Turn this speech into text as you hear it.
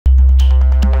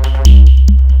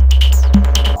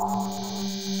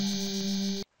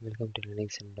Welcome to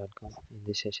linuxin.com. In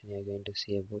this session, we are going to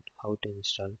see about how to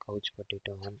install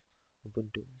CouchPotato on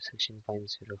Ubuntu section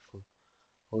 5.04.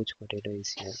 CouchPotato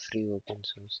is a free open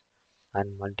source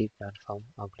and multi-platform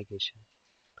application,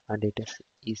 and it is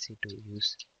easy to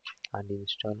use and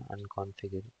install and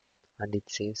configure, and it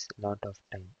saves a lot of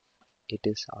time. It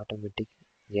is automatic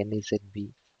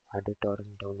NZB and a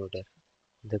torrent downloader.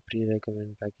 The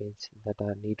pre-recommended package that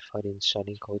are needed for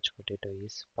installing CouchPotato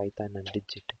is Python and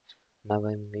Digit. Now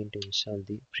I am going to install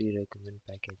the pre-recommended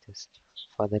packages.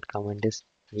 For that, command is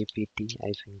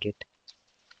apt-get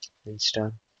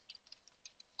install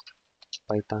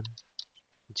python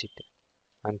git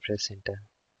and press enter.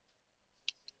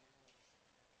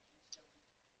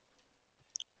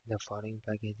 The following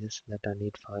packages that are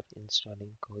needed for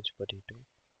installing CouchPotato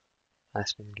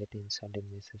has been get installed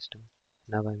in my system.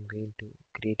 Now I am going to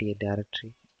create a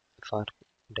directory for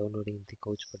downloading the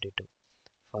CouchPotato.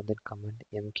 For that, command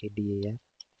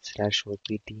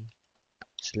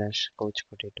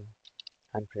mkdir/opt/couchpotato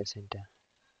and press enter.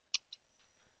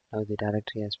 Now the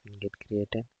directory has been get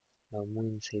created. Now move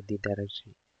inside the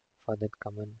directory. For that,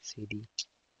 command cd/opt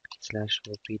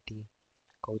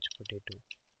couchpotato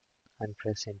and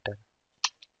press enter.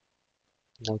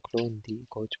 Now clone the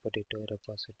CouchPotato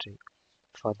repository.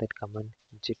 For that, command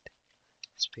git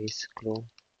space clone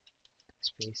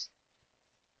space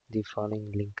the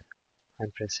following link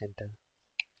and press enter.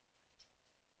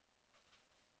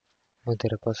 Now the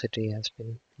repository has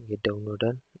been get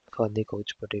downloaded for the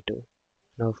CouchPotato.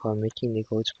 Now for making the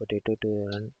CouchPotato to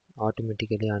run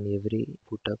automatically on every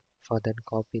boot up, for that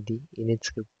copy the init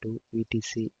script to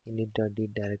etc init.d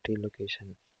directory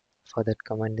location. For that,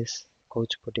 command is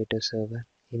CouchPotato server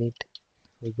init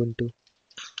ubuntu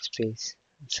space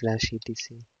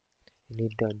 /etc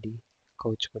init.d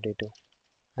CouchPotato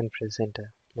and press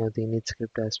enter. Now the init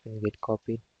script has been get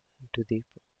copied to the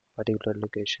particular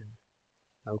location.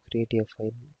 Now create a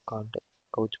file called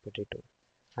CouchPotato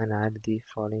and add the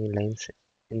following lines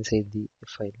inside the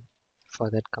file. For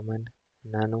that, command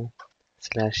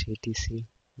nano/etc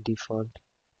default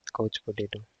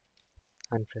CouchPotato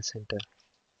and press enter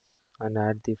and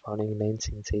add the following lines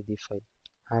inside the file.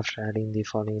 After adding the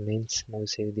following lines, now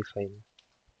save the file.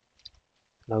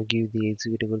 Now give the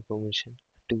executable permission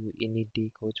to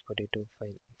init CouchPotato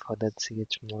file. For that,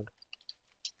 chmod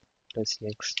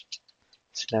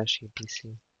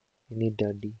 +x/etc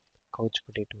init.d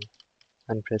CouchPotato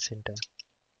and press enter.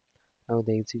 Now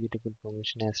the executable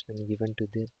permission has been given to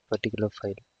the particular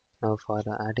file. Now for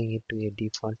adding it to a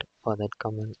default, for that,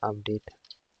 command update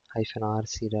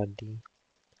 -rc.d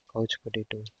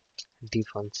CouchPotato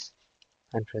defaults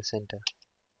and press enter.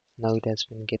 Now it has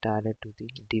been get added to the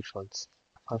defaults.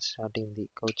 For starting the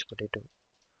CouchPotato,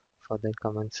 for the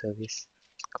command service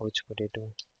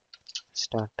CouchPotato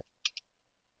start.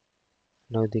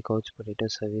 Now the CouchPotato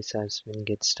service has been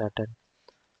get started.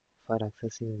 For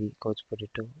accessing the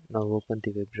CouchPotato, now open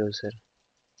the web browser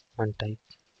and type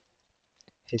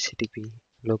http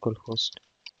localhost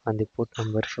on the port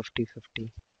number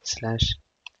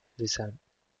 5050/wizard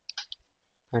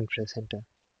and press enter.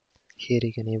 Here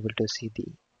you can able to see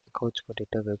the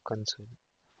CouchPotato web console.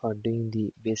 For doing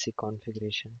the basic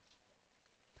configuration,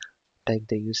 type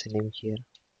the username here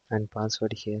and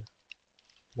password here.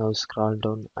 Now scroll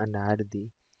down and add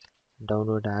the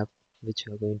download app which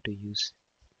you are going to use.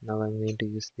 Now I'm going to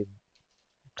use the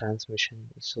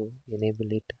transmission, so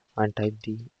enable it and type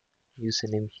the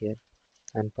username here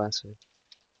and password.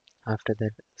 After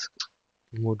that,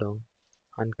 move down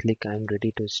and click I'm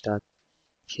ready to start.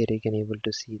 Here you can able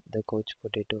to see the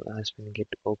CouchPotato has been get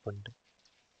opened.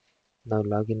 Now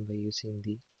log in by using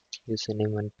the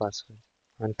username and password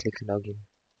and click login.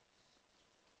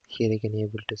 Here you can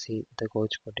able to see the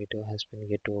CouchPotato has been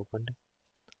get opened,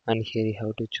 and here you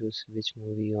have to choose which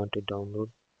movie you want to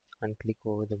download and click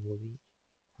over the movie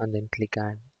and then click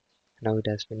add. Now it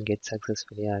has been get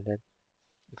successfully added.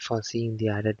 For seeing the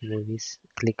added movies,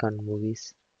 click on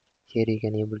movies. Here you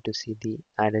can able to see the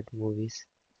added movies.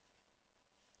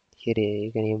 Here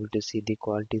you can able to see the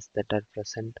qualities that are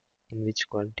present. In which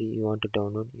quality you want to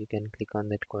download, you can click on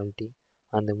that quality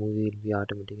and the movie will be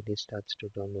automatically starts to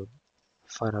download.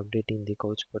 For updating the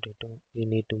CouchPotato, you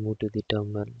need to move to the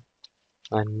terminal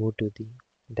and move to the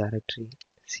directory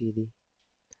cd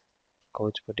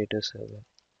CouchPotato server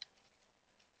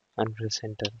and press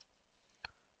enter.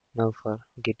 Now for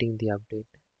getting the update,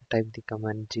 type the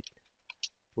command git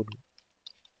pull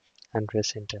and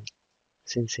press enter.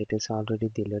 Since it is already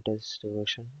the latest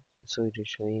version, so it is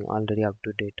showing already up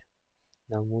to date.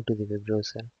 Now move to the web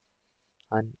browser,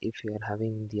 and if you are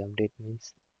having the update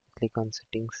means, click on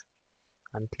settings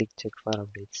and click check for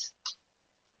updates.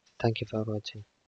 Thank you for watching.